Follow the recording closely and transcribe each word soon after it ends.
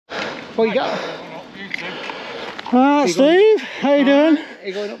What you got? Alright, Steve, how you doing? Are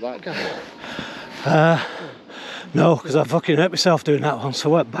you going up that guy? No, because I fucking hurt myself doing that one,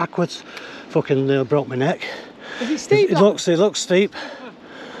 so I went backwards. Fucking broke my neck. Is it steep? It looks steep.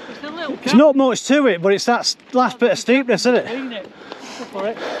 It's not much to it, but it's that last bit of steepness, isn't it?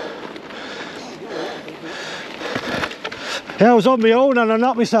 Yeah, I was on my own and I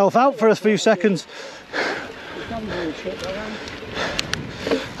knocked myself out for a few seconds.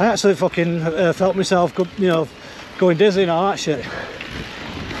 I actually fucking felt myself, you know, going dizzy and all that shit.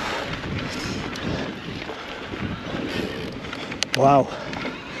 Wow.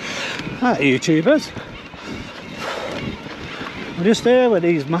 That YouTubers. We're just here with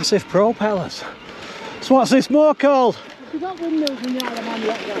these massive propellers. So what's this more called? You got windmills in the Isle of Man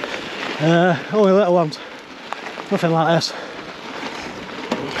yet, only little ones. Nothing like this.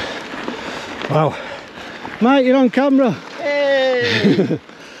 Wow. Mate, you're on camera. Hey!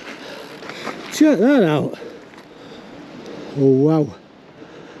 Check that out. Oh wow.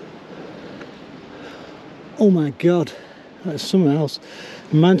 Oh my god. That's something else.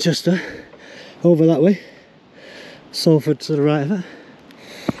 Manchester. Over that way. Salford to the right of it.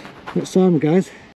 What's time, guys?